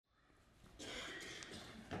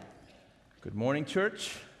Good morning,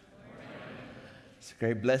 church. It's a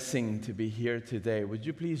great blessing to be here today. Would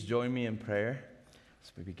you please join me in prayer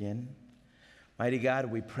as we begin? Mighty God,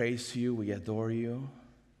 we praise you, we adore you,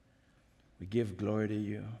 we give glory to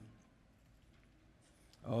you.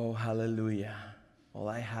 Oh, hallelujah. All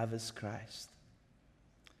I have is Christ.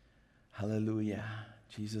 Hallelujah.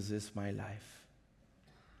 Jesus is my life.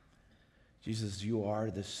 Jesus, you are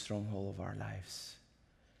the stronghold of our lives.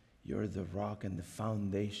 You're the rock and the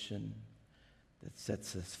foundation that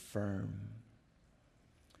sets us firm.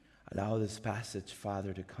 Allow this passage,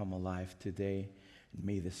 Father, to come alive today. And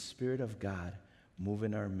may the Spirit of God move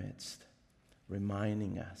in our midst,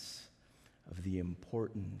 reminding us of the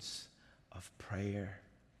importance of prayer,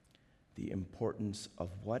 the importance of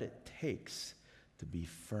what it takes to be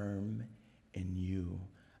firm in you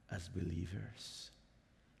as believers.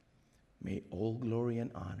 May all glory and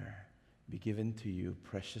honor be given to you,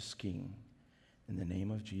 precious King, in the name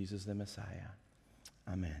of Jesus the Messiah.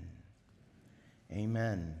 Amen.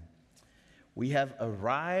 Amen. We have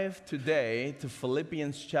arrived today to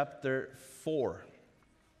Philippians chapter 4.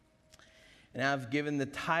 And I've given the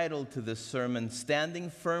title to this sermon, Standing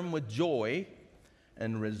Firm with Joy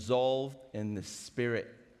and Resolved in the Spirit.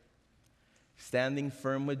 Standing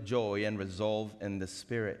firm with joy and resolved in the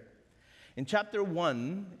Spirit. In chapter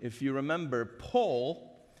 1, if you remember,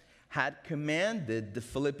 Paul had commanded the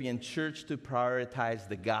Philippian church to prioritize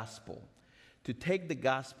the gospel, to take the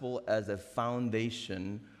gospel as a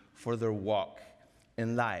foundation for their walk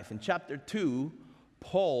in life. In chapter 2,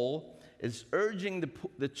 Paul is urging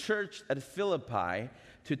the church at Philippi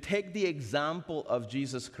to take the example of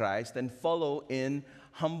Jesus Christ and follow in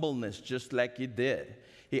humbleness, just like he did.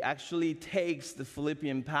 He actually takes the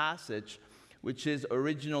Philippian passage, which is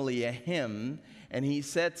originally a hymn, and he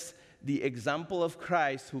sets the example of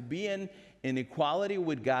Christ, who being in equality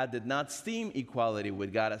with God did not esteem equality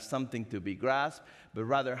with God as something to be grasped, but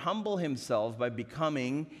rather humble himself by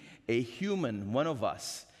becoming a human, one of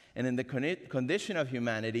us. And in the condition of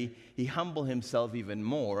humanity, he humbled himself even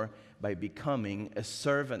more by becoming a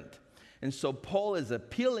servant. And so Paul is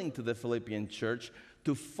appealing to the Philippian church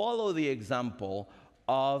to follow the example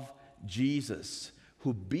of Jesus,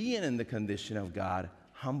 who being in the condition of God,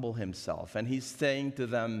 humbled himself. And he's saying to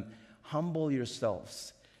them, humble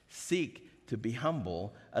yourselves. Seek to be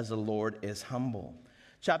humble as the Lord is humble.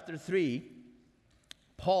 Chapter 3,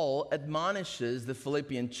 Paul admonishes the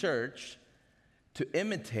Philippian church to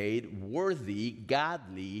imitate worthy,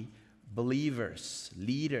 godly believers,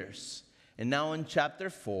 leaders. And now in chapter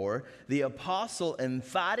 4, the apostle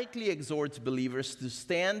emphatically exhorts believers to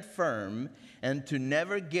stand firm and to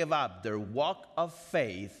never give up their walk of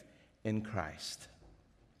faith in Christ.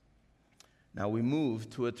 Now we move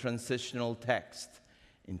to a transitional text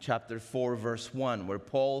in chapter 4, verse 1, where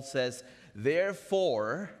Paul says,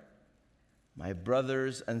 "Therefore, my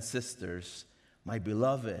brothers and sisters, my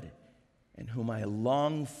beloved, and whom I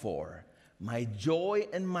long for, my joy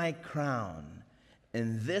and my crown,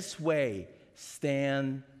 in this way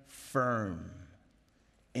stand firm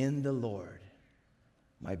in the Lord,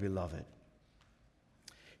 my beloved."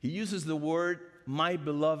 He uses the word "my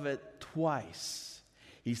beloved" twice.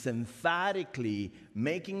 He's emphatically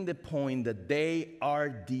making the point that they are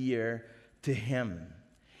dear to him.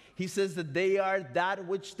 He says that they are that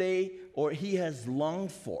which he has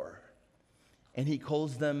longed for. And he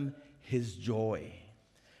calls them his joy.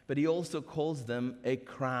 But he also calls them a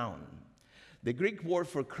crown. The Greek word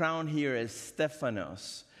for crown here is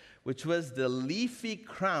Stephanos, which was the leafy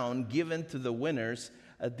crown given to the winners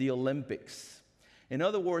at the Olympics. In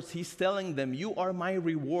other words, he's telling them, you are my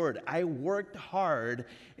reward. I worked hard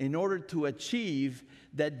in order to achieve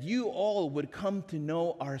that you all would come to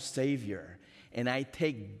know our Savior. And I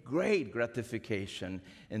take great gratification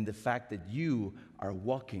in the fact that you are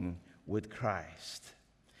walking with Christ.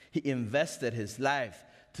 He invested his life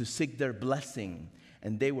to seek their blessing,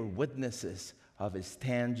 and they were witnesses of his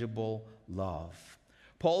tangible love.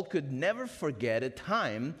 Paul could never forget a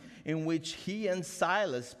time in which he and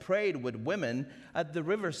Silas prayed with women at the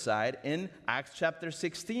riverside in Acts chapter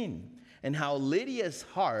 16, and how Lydia's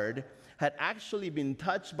heart had actually been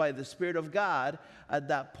touched by the Spirit of God at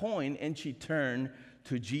that point, and she turned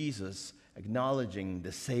to Jesus, acknowledging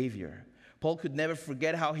the Savior. Paul could never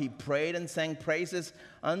forget how he prayed and sang praises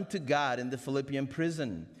unto God in the Philippian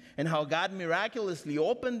prison, and how God miraculously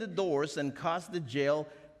opened the doors and caused the jail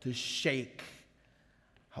to shake.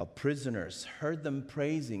 How prisoners heard them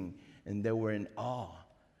praising, and they were in awe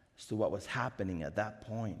as to what was happening at that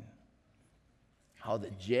point. How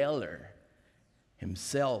the jailer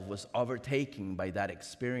himself was overtaken by that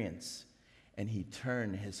experience, and he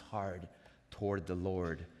turned his heart toward the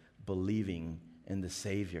Lord, believing in the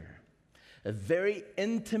Savior. A very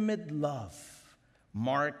intimate love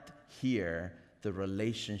marked here the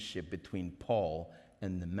relationship between Paul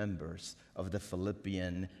and the members of the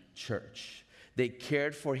Philippian church. They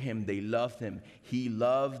cared for him, they loved him, he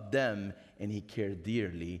loved them, and he cared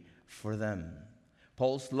dearly for them.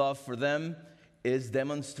 Paul's love for them is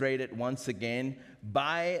demonstrated once again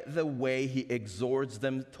by the way he exhorts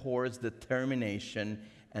them towards determination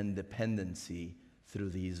and dependency through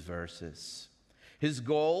these verses. His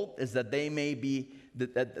goal is that they may be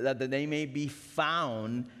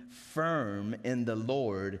found firm in the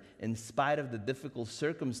Lord in spite of the difficult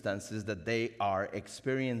circumstances that they are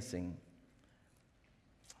experiencing.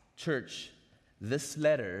 Church, this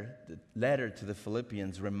letter, the letter to the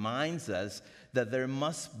Philippians, reminds us that there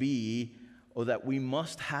must be, or that we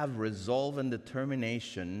must have resolve and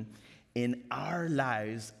determination in our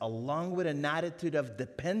lives, along with an attitude of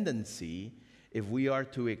dependency, if we are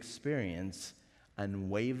to experience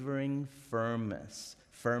unwavering firmness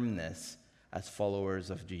as followers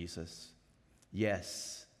of Jesus.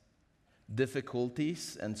 Yes,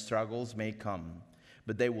 difficulties and struggles may come,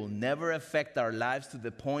 but they will never affect our lives to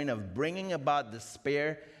the point of bringing about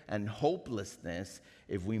despair and hopelessness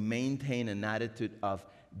if we maintain an attitude of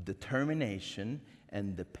determination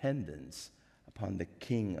and dependence upon the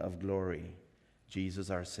King of glory,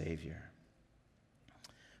 Jesus our Savior.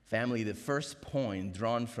 Family, the first point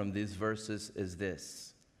drawn from these verses is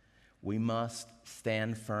this: we must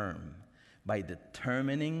stand firm by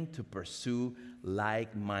determining to pursue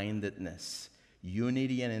like-mindedness,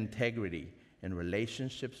 unity, and integrity in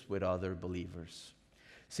relationships with other believers.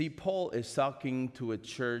 See, Paul is talking to a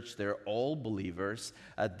church, they're all believers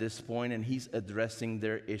at this point, and he's addressing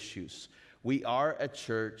their issues. We are a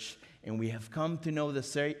church, and we have come to know the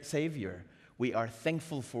Savior. We are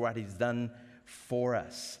thankful for what he's done for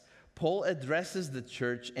us. Paul addresses the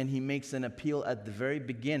church, and he makes an appeal at the very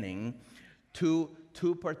beginning to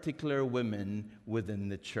two particular women within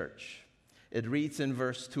the church. It reads in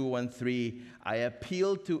verse 2 and 3, I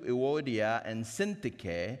appeal to Euodia and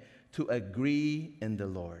Syntyche to agree in the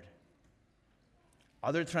Lord.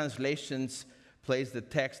 Other translations place the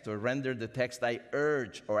text or render the text, I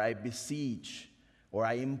urge, or I beseech, or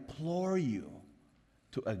I implore you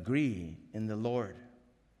to agree in the Lord.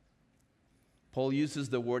 Paul uses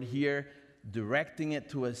the word here, directing it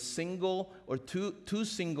to a single or two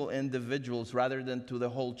single individuals rather than to the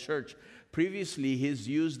whole church. Previously, he's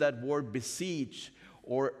used that word beseech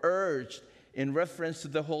or urged in reference to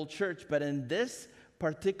the whole church. But in this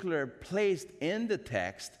particular place in the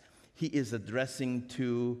text, he is addressing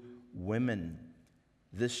two women.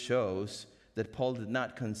 This shows that Paul did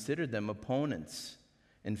not consider them opponents.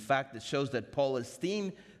 In fact, it shows that Paul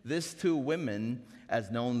esteemed these two women as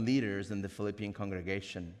known leaders in the Philippian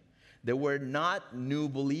congregation. They were not new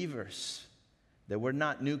believers. They were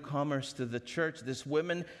not newcomers to the church. These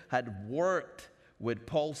women had worked with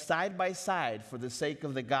Paul side by side for the sake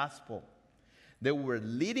of the gospel. They were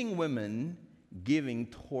leading women giving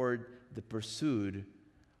toward the pursuit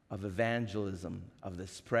of evangelism, of the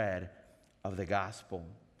spread of the gospel.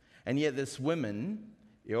 And yet these women,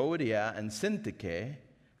 Euodia and Syntyche,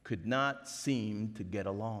 could not seem to get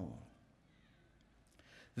along.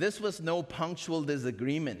 This was no punctual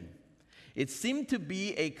disagreement. It seemed to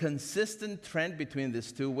be a consistent trend between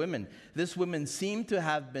these two women. These women seemed to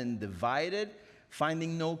have been divided,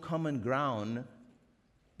 finding no common ground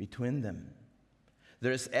between them.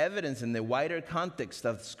 There is evidence in the wider context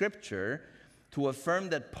of Scripture to affirm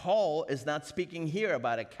that Paul is not speaking here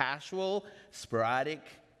about a casual, sporadic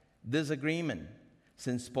disagreement,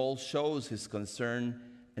 since Paul shows his concern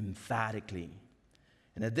emphatically.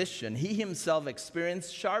 In addition, he himself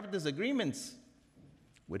experienced sharp disagreements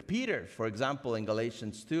with Peter, for example, in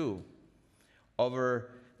Galatians 2,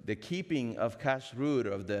 over the keeping of kashrut,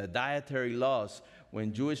 of the dietary laws,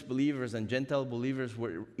 when Jewish believers and Gentile believers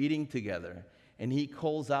were eating together. And he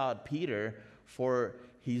calls out Peter for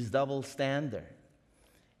his double standard.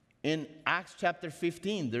 In Acts chapter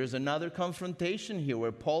 15, there's another confrontation here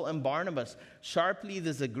where Paul and Barnabas sharply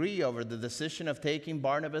disagree over the decision of taking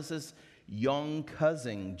Barnabas' young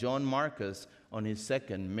cousin, John Marcus, on his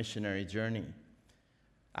second missionary journey.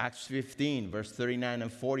 Acts 15, verse 39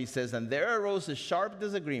 and 40 says, And there arose a sharp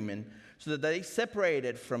disagreement, so that they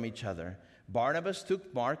separated from each other. Barnabas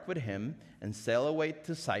took Mark with him and sailed away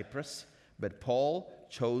to Cyprus, but Paul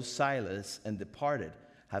chose Silas and departed,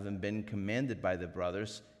 having been commanded by the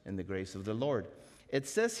brothers in the grace of the Lord. It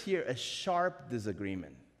says here a sharp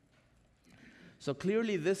disagreement. So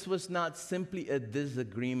clearly this was not simply a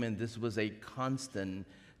disagreement, this was a constant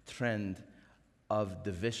trend of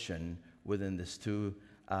division within this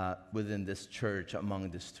church among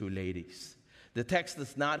these two ladies. The text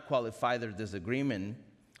does not qualify their disagreement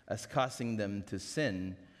as causing them to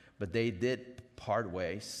sin, but they did part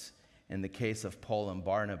ways in the case of Paul and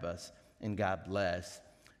Barnabas, and God blessed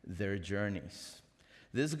their journeys.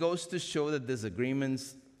 This goes to show that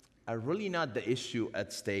disagreements are really not the issue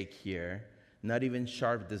at stake here, not even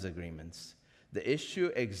sharp disagreements. The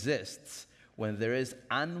issue exists when there is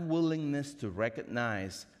unwillingness to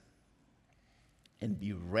recognize and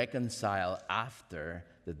be reconciled after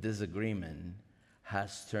the disagreement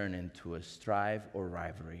has turned into a strife or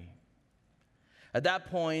rivalry. At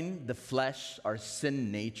that point, the flesh, our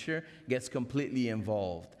sin nature, gets completely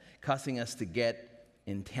involved, causing us to get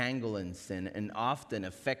entangled in sin and often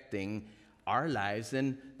affecting our lives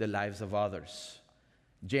and the lives of others.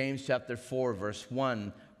 James chapter 4, verse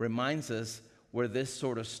 1 reminds us where this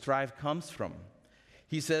sort of strife comes from.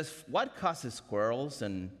 He says, "What causes quarrels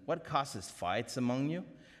and what causes fights among you?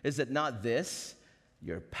 Is it not this,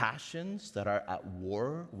 your passions that are at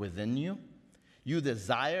war within you? You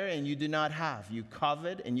desire and you do not have. You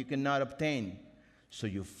covet and you cannot obtain. So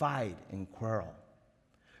you fight and quarrel."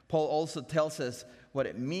 Paul also tells us what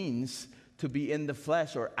it means to be in the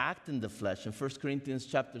flesh or act in the flesh. In 1 Corinthians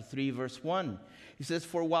chapter 3, verse 1, he says,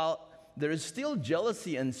 "For while there is still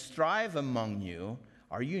jealousy and strife among you,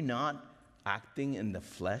 are you not acting in the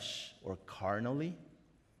flesh or carnally,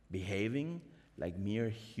 behaving like mere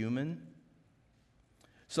human?"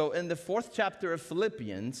 So in the 4th chapter of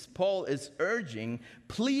Philippians, Paul is urging,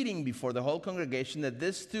 pleading before the whole congregation that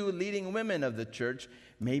these two leading women of the church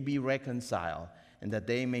may be reconciled and that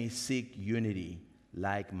they may seek unity,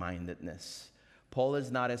 like-mindedness. Paul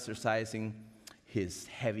is not exercising his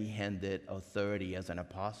heavy-handed authority as an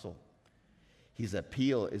apostle. His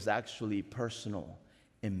appeal is actually personal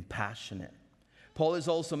and passionate. Paul is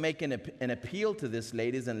also making an appeal to these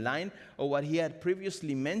ladies in line of what he had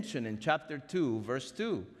previously mentioned in chapter 2, verse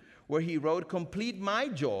 2, where he wrote, "Complete my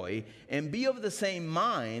joy and be of the same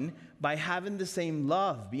mind by having the same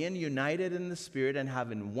love, being united in the Spirit and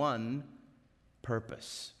having one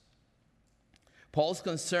purpose." Paul's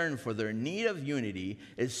concern for their need of unity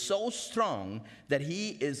is so strong that he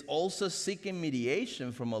is also seeking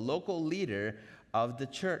mediation from a local leader of the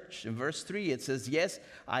church. In verse 3, it says, "Yes,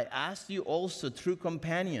 I asked you also, true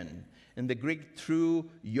companion," in the Greek,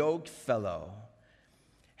 true yoke fellow.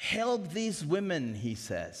 "Help these women," he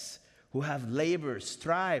says, "who have labored,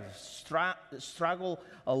 struggle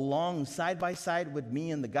along side by side with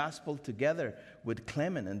me in the gospel together with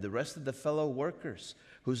Clement and the rest of the fellow workers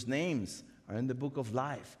whose names are in the book of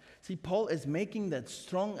life." See, Paul is making that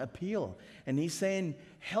strong appeal, and he's saying,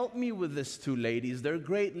 help me with these two ladies. They're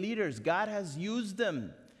great leaders. God has used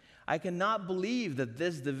them. I cannot believe that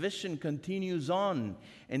this division continues on.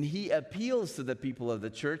 And he appeals to the people of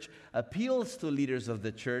the church, appeals to leaders of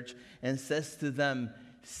the church, and says to them,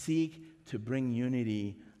 seek to bring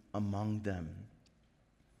unity among them.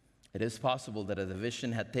 It is possible that a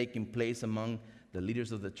division had taken place among the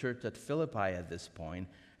leaders of the church at Philippi at this point,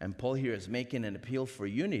 and Paul here is making an appeal for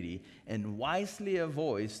unity and wisely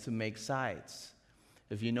avoids to make sides.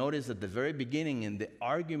 If you notice at the very beginning in the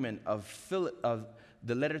argument of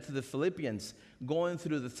the letter to the Philippians, going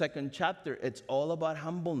through the 2nd chapter, it's all about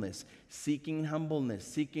humbleness, seeking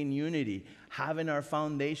unity, having our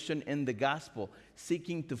foundation in the gospel,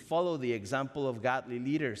 seeking to follow the example of godly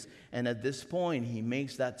leaders. And at this point, he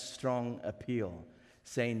makes that strong appeal,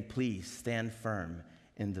 saying, please stand firm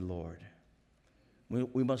in the Lord.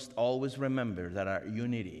 We must always remember that our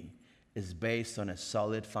unity is based on a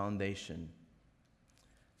solid foundation.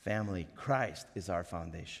 Family, Christ is our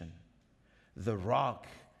foundation. The rock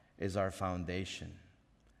is our foundation.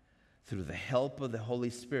 Through the help of the Holy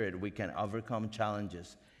Spirit, we can overcome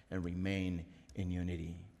challenges and remain in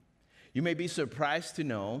unity. You may be surprised to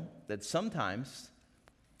know that sometimes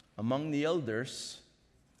among the elders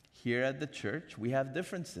here at the church, we have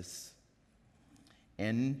differences.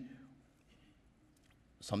 And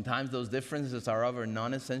sometimes those differences are over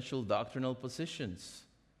non-essential doctrinal positions.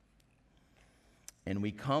 And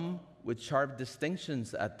we come with sharp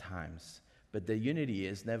distinctions at times, but the unity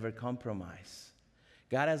is never compromised.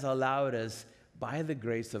 God has allowed us, by the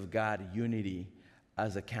grace of God, unity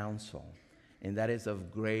as a council, and that is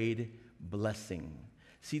of great blessing.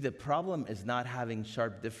 See, the problem is not having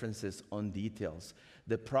sharp differences on details.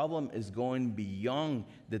 The problem is going beyond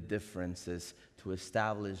the differences to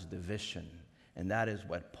establish division, and that is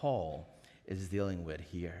what Paul is dealing with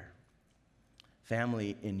here.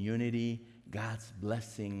 Family, in unity, God's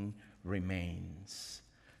blessing remains.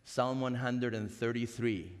 Psalm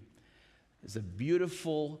 133 is a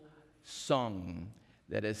beautiful song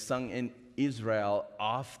that is sung in Israel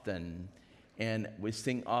often, and we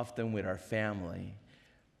sing often with our family.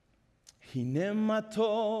 הנה מה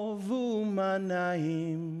טוב ומה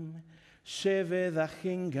נעים, שבת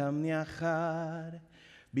אחים גם יחד.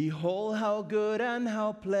 Behold how good and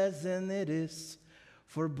how pleasant it is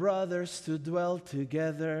for brothers to dwell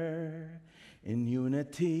together in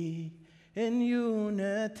unity, in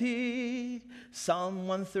unity. Psalm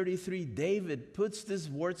 133, David puts these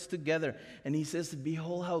words together and he says,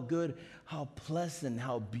 behold how good, how pleasant,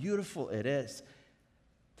 how beautiful it is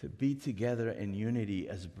to be together in unity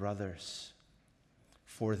as brothers.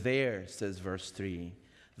 For there, says verse 3,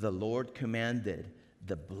 the Lord commanded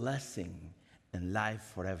the blessing and life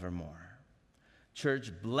forevermore. Church,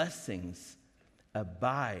 blessings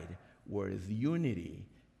abide where the unity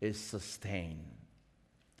is sustained.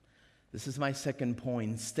 This is my second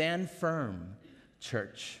point. Stand firm,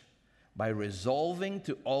 church, by resolving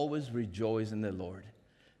to always rejoice in the Lord.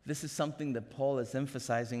 This is something that Paul is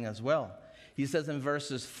emphasizing as well. He says in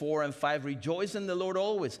verses 4 and 5, rejoice in the Lord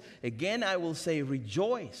always. Again, I will say,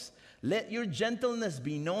 rejoice. Let your gentleness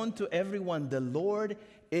be known to everyone. The Lord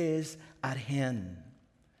is at hand.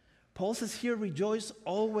 Paul says here, rejoice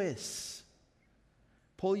always.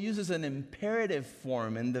 Paul uses an imperative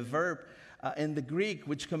form in the verb in the Greek,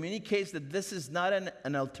 which communicates that this is not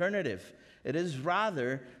an alternative. It is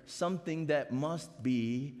rather something that must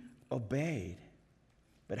be obeyed.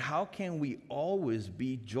 But how can we always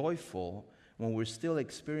be joyful when we're still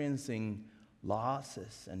experiencing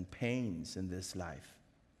losses and pains in this life?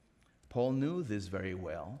 Paul knew this very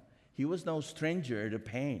well. He was no stranger to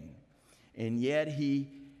pain. And yet he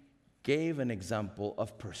gave an example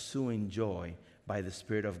of pursuing joy by the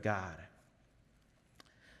Spirit of God.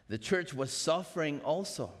 The church was suffering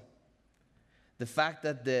also. The fact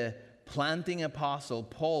that the planting apostle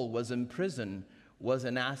Paul was in prison was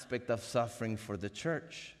an aspect of suffering for the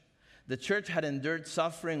church. The church had endured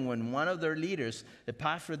suffering when one of their leaders,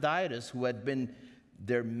 Epaphroditus, who had been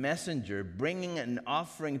their messenger, bringing an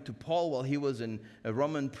offering to Paul while he was in a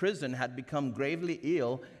Roman prison, had become gravely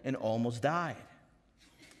ill and almost died.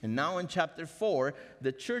 And now in chapter 4,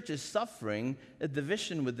 the church is suffering a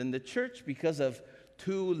division within the church because of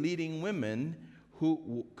two leading women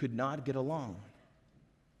who could not get along.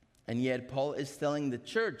 And yet Paul is telling the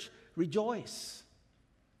church, rejoice.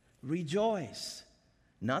 Rejoice.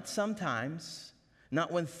 Not sometimes,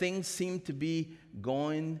 not when things seem to be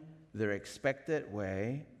going their expected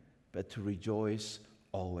way, but to rejoice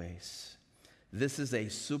always. This is a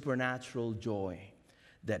supernatural joy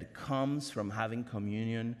that comes from having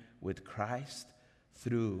communion with Christ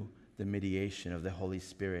through the mediation of the Holy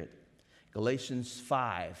Spirit. Galatians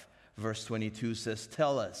 5, verse 22 says,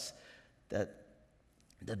 tell us that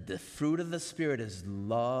the fruit of the Spirit is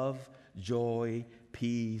love, joy,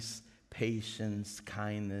 peace, patience,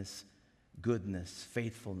 kindness, goodness,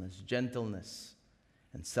 faithfulness, gentleness,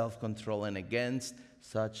 and self-control. And against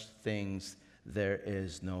such things there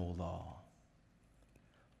is no law.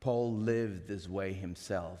 Paul lived this way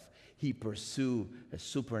himself. He pursued a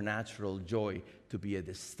supernatural joy to be a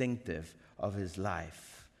distinctive of his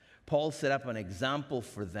life. Paul set up an example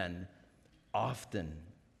for them often.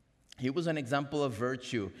 He was an example of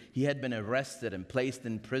virtue. He had been arrested and placed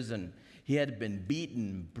in prison. He had been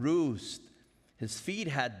beaten, bruised. His feet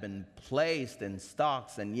had been placed in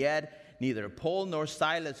stocks, and yet neither Paul nor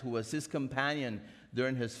Silas, who was his companion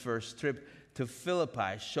during his first trip to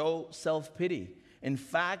Philippi, showed self-pity. In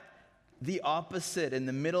fact, the opposite. In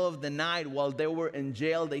the middle of the night, while they were in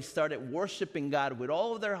jail, they started worshiping God with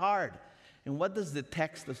all of their heart. And what does the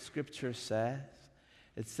text of Scripture say?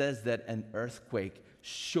 It says that an earthquake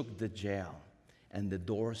shook the jail, and the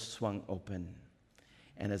doors swung open.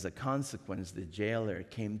 And as a consequence, the jailer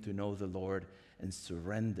came to know the Lord and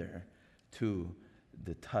surrender to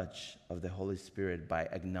the touch of the Holy Spirit by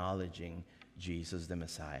acknowledging Jesus the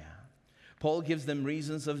Messiah. Paul gives them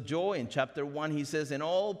reasons of joy. In chapter 1, he says, in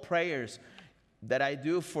all prayers that I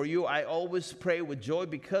do for you, I always pray with joy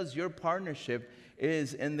because your partnership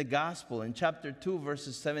is in the gospel. In chapter 2,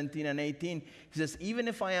 verses 17 and 18, he says, even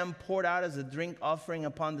if I am poured out as a drink offering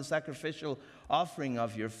upon the sacrificial offering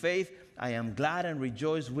of your faith, I am glad and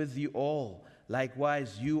rejoice with you all.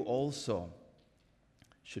 Likewise, you also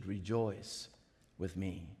should rejoice with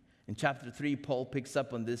me. In chapter 3, Paul picks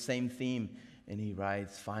up on this same theme, and he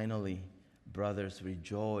writes, finally, brothers,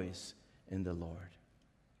 rejoice in the Lord.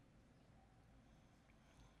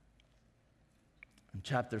 In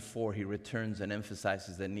chapter 4, he returns and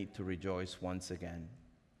emphasizes the need to rejoice once again.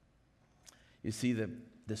 You see,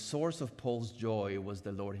 the source of Paul's joy was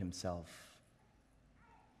the Lord himself.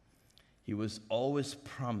 He was always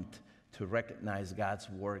prompt to recognize God's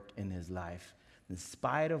work in his life, in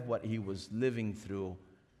spite of what he was living through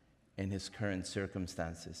in his current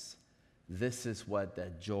circumstances. This is what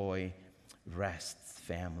that joy rests,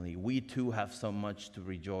 family. We too have so much to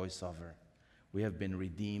rejoice over. We have been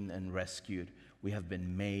redeemed and rescued. We have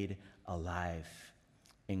been made alive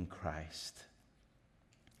in Christ.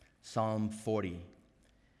 Psalm 40,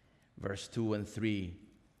 verse 2 and 3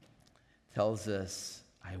 tells us,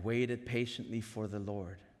 I waited patiently for the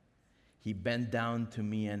Lord. He bent down to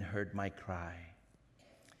me and heard my cry.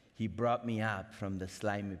 He brought me up from the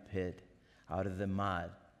slimy pit, out of the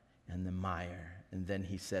mud and the mire, and then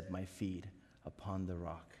he set my feet upon the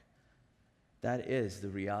rock. That is the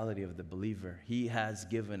reality of the believer. He has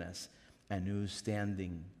given us a new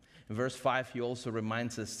standing. In verse 5, he also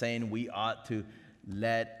reminds us, saying, we ought to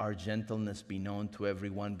let our gentleness be known to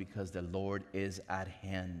everyone because the Lord is at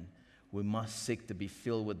hand. We must seek to be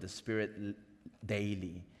filled with the Spirit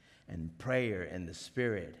daily. And prayer in the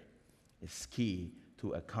Spirit is key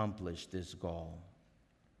to accomplish this goal.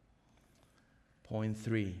 Point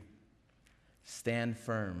 3, stand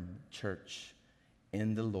firm, church,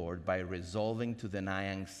 in the Lord by resolving to deny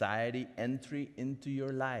anxiety entry into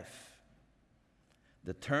your life.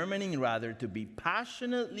 Determining rather to be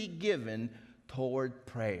passionately given toward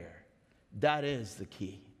prayer. That is the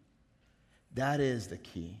key. That is the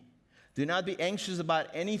key. Do not be anxious about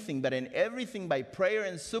anything, but in everything by prayer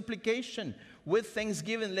and supplication, with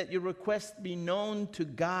thanksgiving, let your requests be known to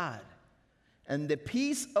God. And the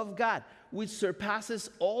peace of God, which surpasses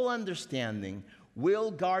all understanding,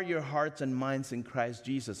 will guard your hearts and minds in Christ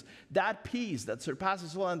Jesus. That peace that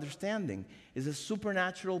surpasses all understanding is a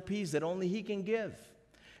supernatural peace that only He can give.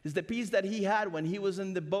 It's the peace that He had when He was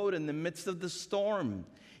in the boat in the midst of the storm.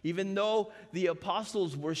 Even though the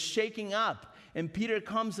apostles were shaking up, and Peter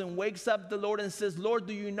comes and wakes up the Lord and says, Lord,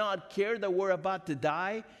 do you not care that we're about to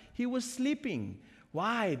die? He was sleeping.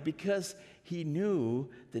 Why? Because he knew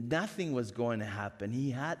that nothing was going to happen. He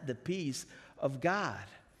had the peace of God.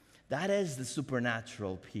 That is the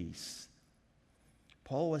supernatural peace.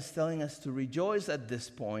 Paul was telling us to rejoice at this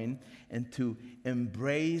point and to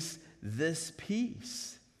embrace this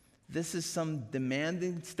peace. This is some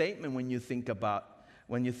demanding statement when you think about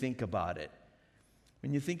it.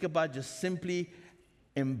 When you think about just simply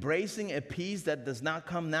embracing a peace that does not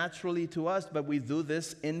come naturally to us, but we do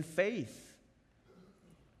this in faith.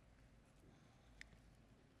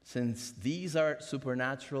 Since these are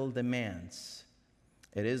supernatural demands,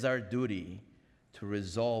 it is our duty to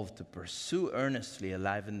resolve to pursue earnestly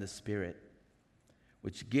alive in the Spirit,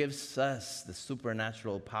 which gives us the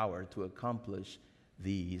supernatural power to accomplish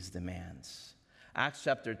these demands. Acts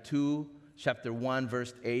chapter 1,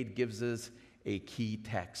 verse 8 gives us a key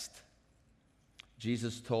text.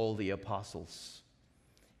 Jesus told the apostles,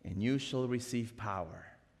 and you shall receive power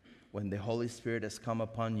when the Holy Spirit has come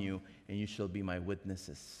upon you, and you shall be my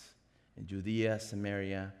witnesses in Judea,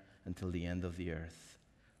 Samaria, until the end of the earth.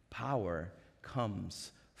 Power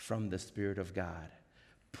comes from the Spirit of God.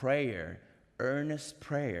 Prayer, earnest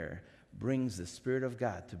prayer, brings the Spirit of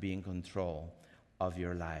God to be in control of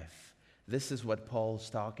your life. This is what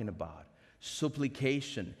Paul's talking about.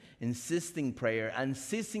 Supplication, insisting prayer,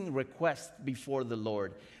 unceasing request before the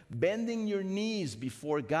Lord, bending your knees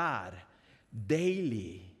before God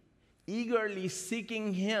daily, eagerly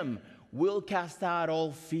seeking Him will cast out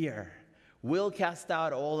all fear, will cast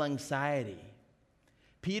out all anxiety.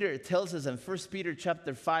 Peter tells us in 1 Peter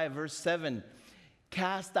chapter 5, verse 7,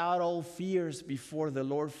 cast out all fears before the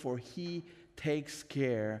Lord, for He takes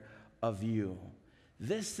care of you.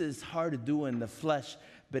 This is hard to do in the flesh,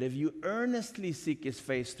 but if you earnestly seek His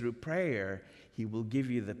face through prayer, He will give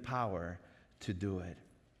you the power to do it.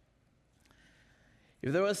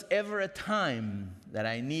 If there was ever a time that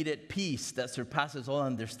I needed peace that surpasses all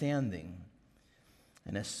understanding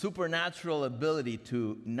and a supernatural ability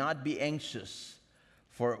to not be anxious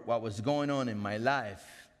for what was going on in my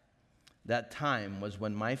life, that time was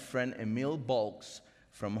when my friend Emil Bolks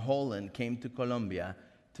from Holland came to Colombia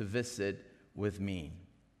to visit with me.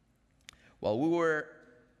 While we were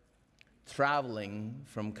traveling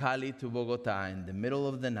from Cali to Bogota in the middle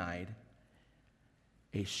of the night,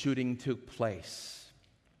 a shooting took place.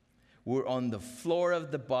 We were on the floor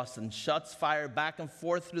of the bus and shots fired back and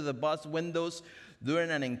forth through the bus windows during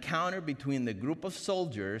an encounter between the group of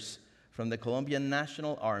soldiers from the Colombian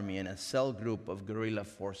National Army and a cell group of guerrilla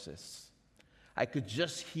forces. I could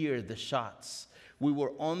just hear the shots. We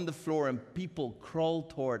were on the floor and people crawled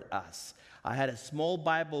toward us. I had a small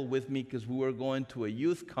Bible with me because we were going to a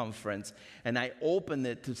youth conference, and I opened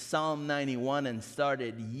it to Psalm 91 and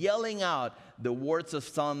started yelling out the words of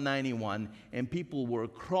Psalm 91, and people were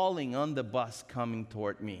crawling on the bus coming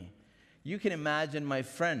toward me. You can imagine my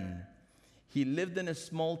friend. He lived in a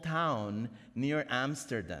small town near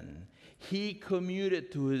Amsterdam. He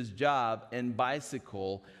commuted to his job and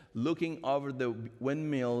bicycle, looking over the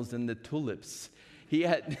windmills and the tulips. He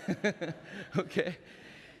had, okay,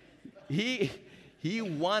 he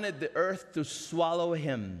wanted the earth to swallow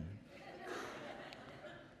him.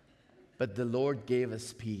 But the Lord gave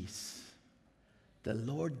us peace. The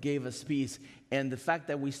Lord gave us peace. And the fact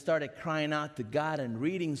that we started crying out to God and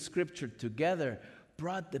reading Scripture together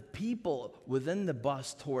brought the people within the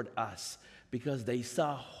bus toward us, because they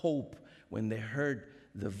saw hope when they heard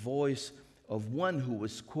the voice of one who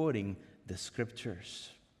was quoting the Scriptures.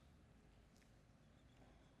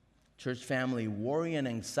 Church family, worry and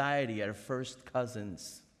anxiety are first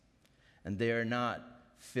cousins, and they are not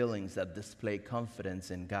feelings that display confidence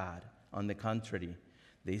in God. On the contrary,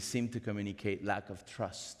 they seem to communicate lack of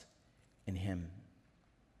trust in Him.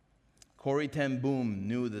 Corrie ten Boom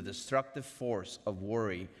knew the destructive force of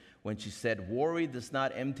worry when she said, "Worry does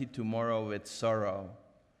not empty tomorrow of its sorrow.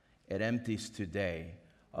 It empties today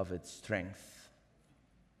of its strength."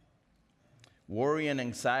 Worry and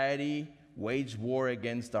anxiety wage war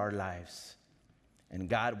against our lives, and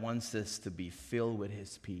God wants us to be filled with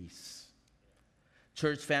His peace.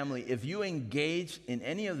 Church family, if you engage in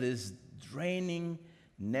any of these draining,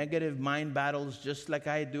 negative mind battles just like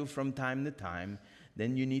I do from time to time,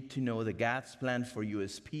 then you need to know that God's plan for you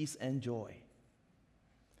is peace and joy,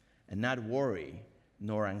 and not worry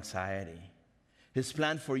nor anxiety. His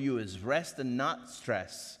plan for you is rest and not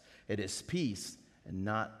stress. It is peace and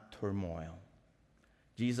not turmoil.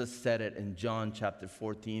 Jesus said it in John chapter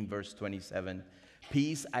 14, verse 27.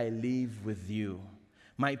 "Peace I leave with you.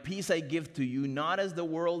 My peace I give to you, not as the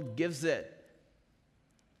world gives it.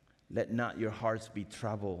 Let not your hearts be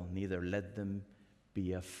troubled, neither let them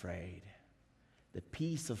be afraid." The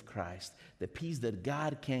peace of Christ, the peace that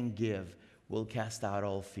God can give, will cast out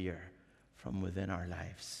all fear from within our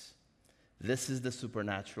lives. This is the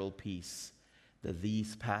supernatural peace that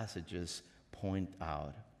these passages point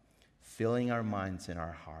out, filling our minds and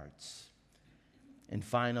our hearts. And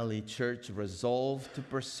finally, church, resolve to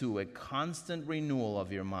pursue a constant renewal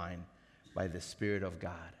of your mind by the Spirit of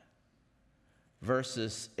God.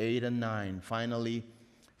 Verses 8 and 9, finally,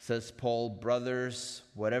 says Paul, "Brothers,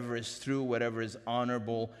 whatever is true, whatever is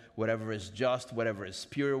honorable, whatever is just, whatever is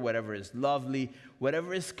pure, whatever is lovely,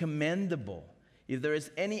 whatever is commendable, if there is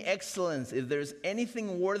any excellence, if there is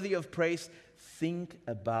anything worthy of praise, think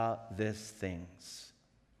about these things."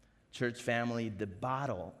 Church family, the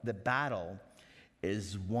battle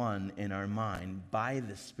is won in our mind by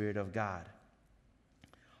the Spirit of God.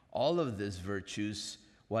 All of these virtues,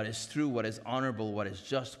 what is true, what is honorable, what is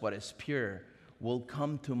just, what is pure, will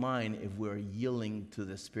come to mind if we're yielding to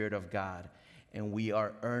the Spirit of God and we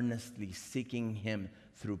are earnestly seeking Him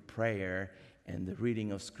through prayer and the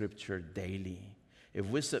reading of Scripture daily. If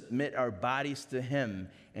we submit our bodies to Him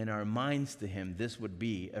and our minds to Him, this would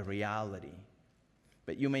be a reality.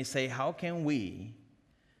 But you may say, how can we,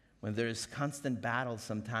 when there is constant battle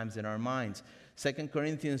sometimes in our minds? 2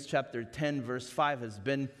 Corinthians chapter 10, verse 5 has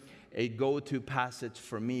been a go-to passage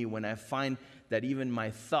for me when I find that even my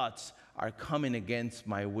thoughts are coming against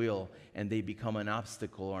my will and they become an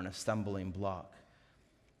obstacle or a stumbling block.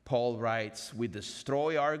 Paul writes, "We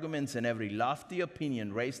destroy arguments and every lofty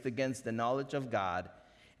opinion raised against the knowledge of God,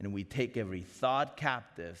 and we take every thought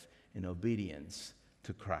captive in obedience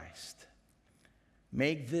to Christ."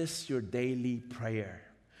 Make this your daily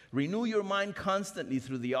prayer. Renew your mind constantly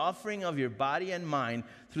through the offering of your body and mind,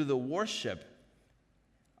 through the worship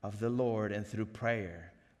of the Lord, and through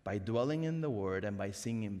prayer, by dwelling in the Word and by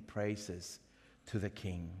singing praises to the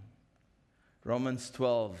King. Romans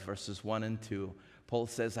 12, verses 1 and 2, Paul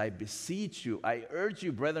says, "I beseech you, I urge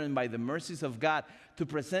you, brethren, by the mercies of God, to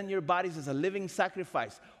present your bodies as a living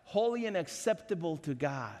sacrifice, holy and acceptable to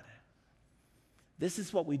God." This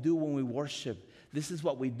is what we do when we worship. This is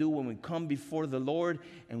what we do when we come before the Lord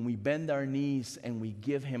and we bend our knees and we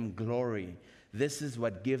give Him glory. This is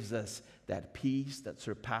what gives us that peace that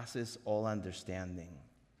surpasses all understanding.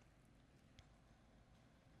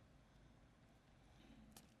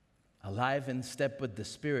 Alive in step with the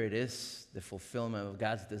Spirit is the fulfillment of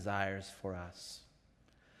God's desires for us.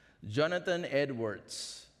 Jonathan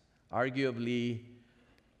Edwards, arguably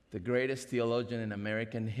the greatest theologian in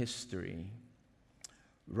American history,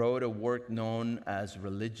 wrote a work known as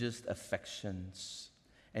Religious Affections.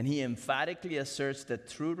 And he emphatically asserts that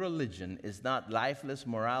true religion is not lifeless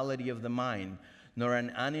morality of the mind, nor an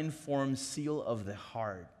uninformed zeal of the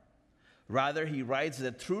heart. Rather, he writes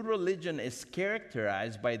that true religion is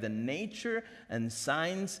characterized by the nature and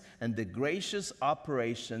signs and the gracious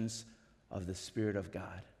operations of the Spirit of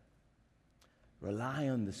God. Rely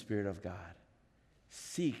on the Spirit of God.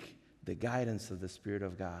 Seek the guidance of the Spirit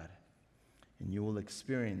of God, and you will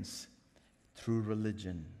experience true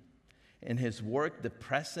religion. In his work, The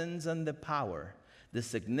Presence and the Power, the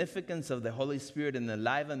significance of the Holy Spirit in the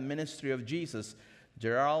life and ministry of Jesus,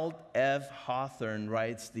 Gerald F. Hawthorne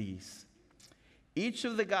writes these: each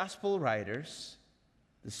of the gospel writers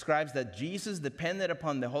describes that Jesus depended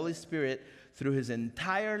upon the Holy Spirit through his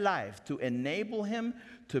entire life to enable him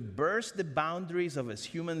to burst the boundaries of his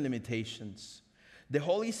human limitations. The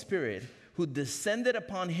Holy Spirit, who descended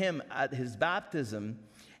upon him at his baptism,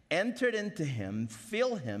 entered into him,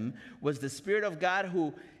 filled him, was the Spirit of God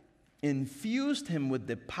who infused him with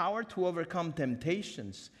the power to overcome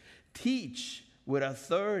temptations, teach with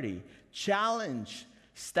authority, challenge,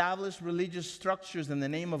 establish religious structures in the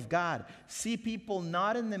name of God, see people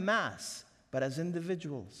not in the mass, but as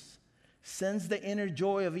individuals, sense the inner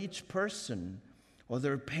joy of each person or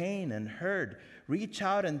their pain and hurt, reach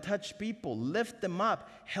out and touch people, lift them up,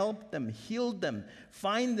 help them, heal them,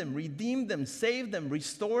 find them, redeem them, save them,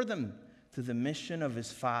 restore them to the mission of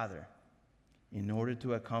his Father in order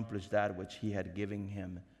to accomplish that which he had given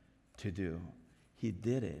him to do. He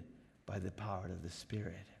did it by the power of the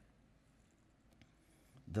Spirit.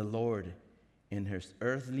 The Lord, in his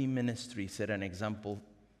earthly ministry, set an example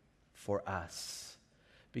for us.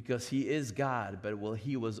 Because he is God, but while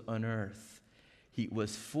he was on earth, he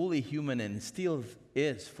was fully human and still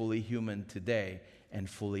is fully human today and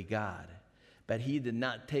fully God. But he did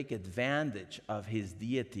not take advantage of his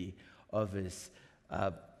deity, of his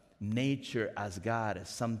nature as God, as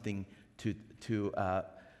something to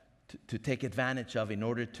take advantage of in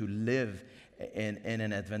order to live in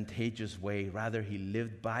an advantageous way. Rather, he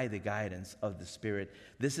lived by the guidance of the Spirit.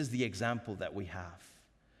 This is the example that we have.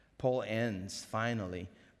 Paul ends, finally,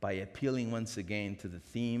 by appealing once again to the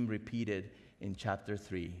theme repeated in chapter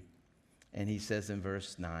 3. And he says in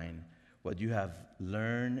verse 9, what you have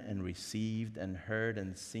learned and received and heard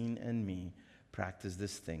and seen in me, practice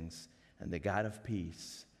these things, and the God of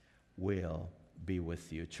peace will be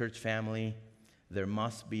with you. Church family, there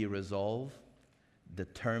must be resolve,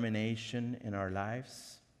 determination in our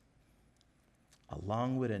lives,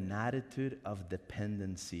 along with an attitude of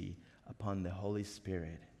dependency upon the Holy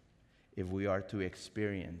Spirit, if we are to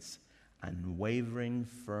experience unwavering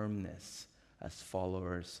firmness as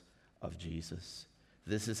followers of Jesus.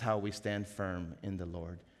 This is how we stand firm in the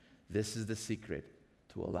Lord. This is the secret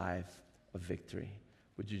to a life of victory.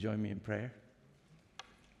 Would you join me in prayer?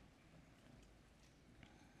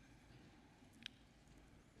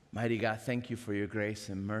 Mighty God, thank you for your grace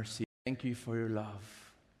and mercy. Thank you for your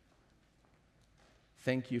love.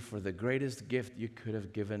 Thank you for the greatest gift you could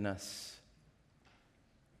have given us,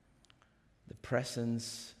 the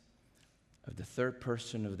presence of the third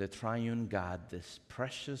person of the triune God, this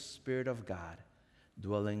precious Spirit of God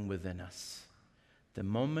dwelling within us. The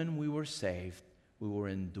moment we were saved, we were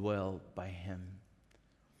indwelled by him.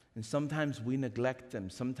 And sometimes we neglect him.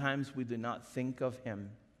 Sometimes we do not think of him.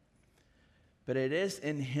 But it is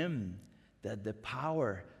in him that the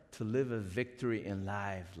power to live a victory in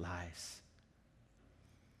life lies.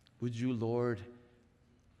 Would you, Lord,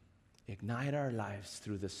 ignite our lives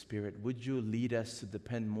through the Spirit? Would you lead us to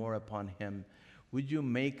depend more upon him? Would you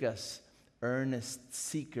make us earnest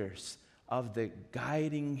seekers of the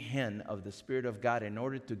guiding hand of the Spirit of God in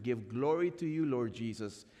order to give glory to you, Lord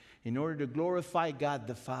Jesus, in order to glorify God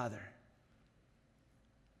the Father?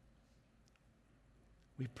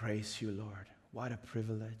 We praise you, Lord. What a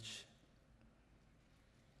privilege.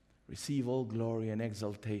 Receive all glory and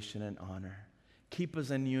exaltation and honor. Keep us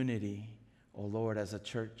in unity, O Lord, as a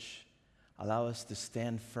church. Allow us to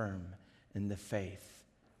stand firm in the faith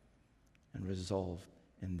and resolve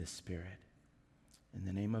in the Spirit. In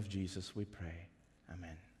the name of Jesus we pray.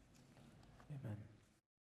 Amen. Amen.